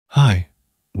Hi,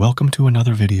 welcome to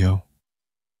another video.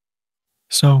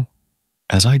 So,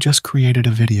 as I just created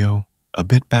a video a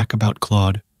bit back about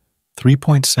Claude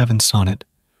 3.7 Sonnet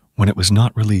when it was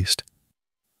not released,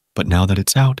 but now that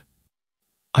it's out,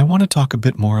 I want to talk a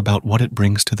bit more about what it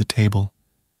brings to the table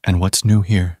and what's new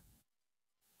here.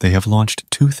 They have launched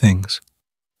two things,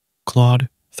 Claude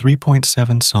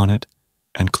 3.7 Sonnet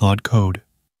and Claude Code.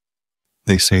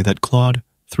 They say that Claude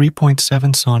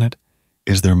 3.7 Sonnet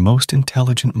is their most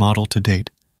intelligent model to date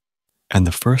and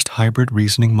the first hybrid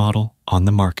reasoning model on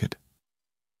the market.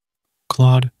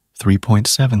 Claude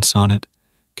 3.7 Sonnet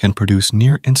can produce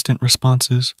near-instant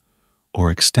responses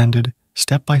or extended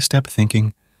step-by-step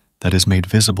thinking that is made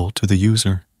visible to the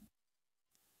user.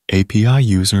 API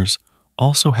users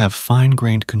also have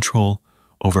fine-grained control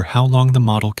over how long the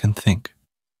model can think.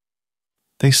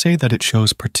 They say that it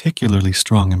shows particularly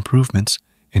strong improvements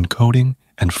in coding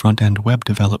and front-end web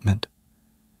development.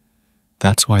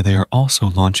 That's why they are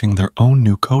also launching their own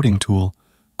new coding tool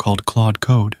called Claude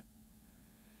Code.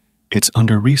 It's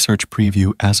under research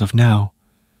preview as of now,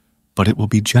 but it will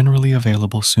be generally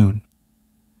available soon.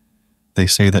 They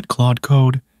say that Claude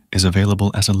Code is available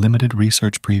as a limited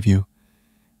research preview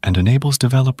and enables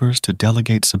developers to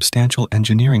delegate substantial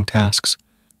engineering tasks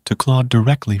to Claude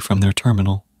directly from their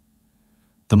terminal.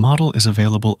 The model is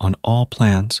available on all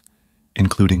plans,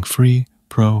 including Free,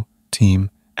 Pro, Team,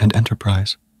 and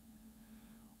Enterprise.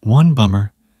 One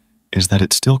bummer is that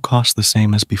it still costs the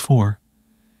same as before,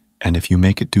 and if you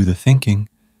make it do the thinking,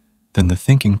 then the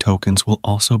thinking tokens will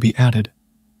also be added.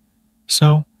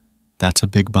 So, that's a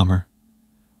big bummer.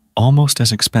 Almost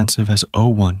as expensive as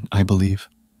O1, I believe.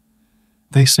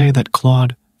 They say that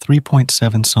Claude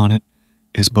 3.7 Sonnet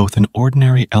is both an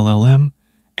ordinary LLM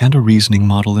and a reasoning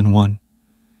model in one.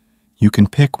 You can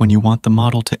pick when you want the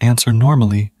model to answer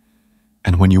normally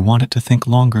and when you want it to think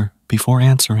longer before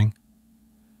answering.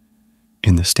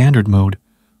 In the standard mode,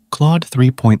 Claude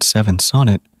 3.7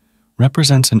 Sonnet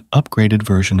represents an upgraded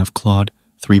version of Claude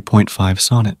 3.5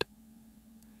 Sonnet.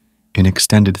 In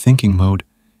extended thinking mode,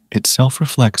 it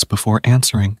self-reflects before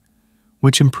answering,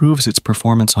 which improves its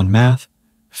performance on math,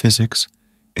 physics,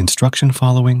 instruction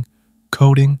following,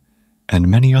 coding, and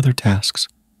many other tasks.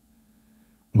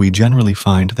 We generally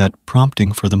find that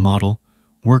prompting for the model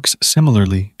works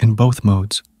similarly in both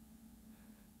modes.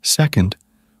 Second,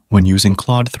 when using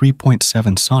Claude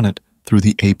 3.7 Sonnet through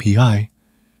the API,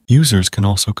 users can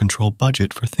also control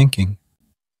budget for thinking.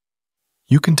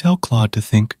 You can tell Claude to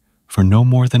think for no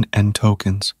more than n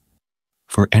tokens,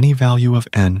 for any value of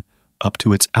n up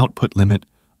to its output limit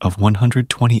of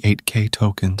 128k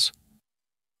tokens.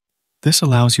 This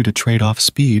allows you to trade off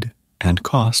speed and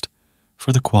cost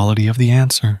for the quality of the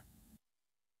answer.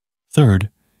 Third,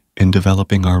 in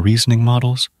developing our reasoning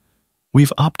models,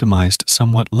 we've optimized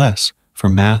somewhat less for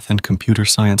math and computer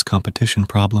science competition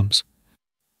problems,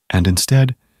 and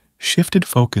instead shifted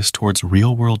focus towards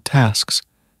real-world tasks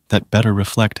that better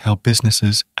reflect how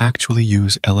businesses actually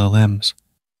use LLMs.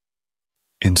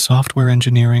 In software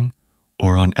engineering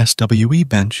or on SWE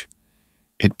bench,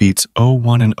 it beats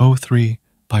O1 and O3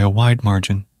 by a wide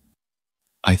margin.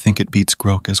 I think it beats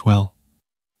GROK as well.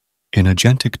 In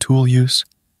agentic tool use,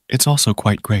 it's also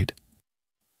quite great.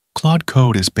 Claude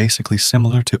Code is basically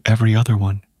similar to every other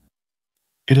one.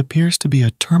 It appears to be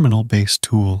a terminal-based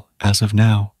tool as of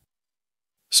now.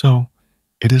 So,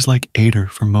 it is like ADER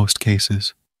for most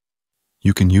cases.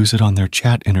 You can use it on their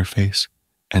chat interface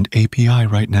and API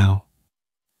right now.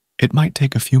 It might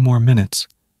take a few more minutes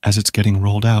as it's getting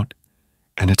rolled out,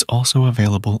 and it's also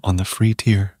available on the free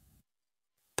tier.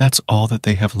 That's all that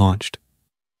they have launched.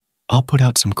 I'll put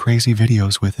out some crazy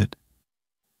videos with it.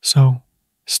 So,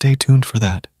 stay tuned for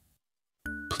that.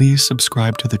 Please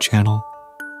subscribe to the channel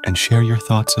and share your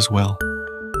thoughts as well.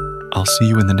 I'll see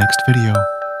you in the next video.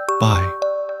 Bye.